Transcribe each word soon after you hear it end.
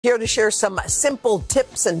Here to share some simple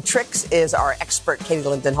tips and tricks is our expert, Katie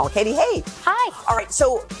Linden-Hall. Katie, hey. Hi. All right,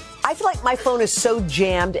 so I feel like my phone is so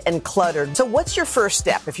jammed and cluttered. So what's your first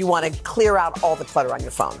step if you want to clear out all the clutter on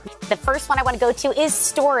your phone? The first one I want to go to is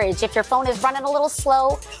storage. If your phone is running a little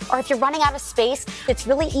slow or if you're running out of space, it's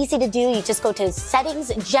really easy to do. You just go to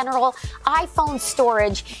Settings, General, iPhone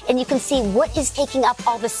Storage, and you can see what is taking up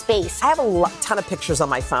all the space. I have a ton of pictures on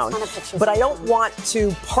my phone, but I don't want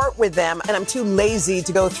to part with them, and I'm too lazy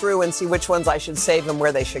to go through and see which ones I should save and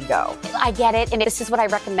where they should go. I get it, and this is what I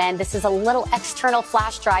recommend. This is a little external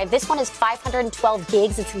flash drive. This one is 512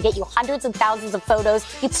 gigs. It's going to get you hundreds and thousands of photos.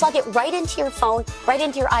 You plug it right into your phone, right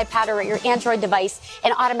into your iPad or your Android device,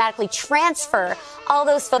 and automatically transfer all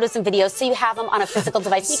those photos and videos so you have them on a physical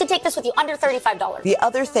device. You can take this with you under $35. The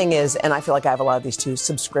other thing is, and I feel like I have a lot of these too,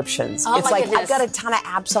 subscriptions. Oh, it's like I've got a ton of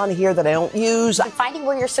apps on here that I don't use. And finding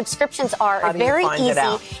where your subscriptions are very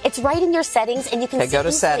easy. It's right in your settings, and you can see go to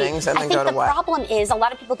easily. settings and then go to what? I think the problem is a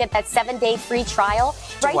lot of people get that 7-day free trial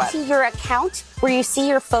right to your account where you see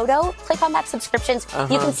your photo. Click on that subscriptions.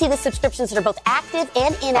 You can see the subscriptions that are both active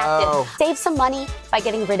and inactive. Save some money by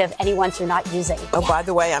getting rid of any ones you're not using. Oh, by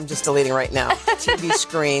the way, I'm just deleting right now. TV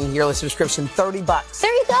screen, yearly subscription, $30.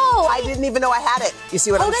 There you go. I didn't even know I had it. You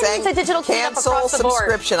see what I'm saying? It's a digital cleanup Cancel across the board.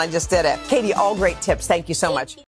 subscription. I just did it. Katie, all great tips. Thank you so much.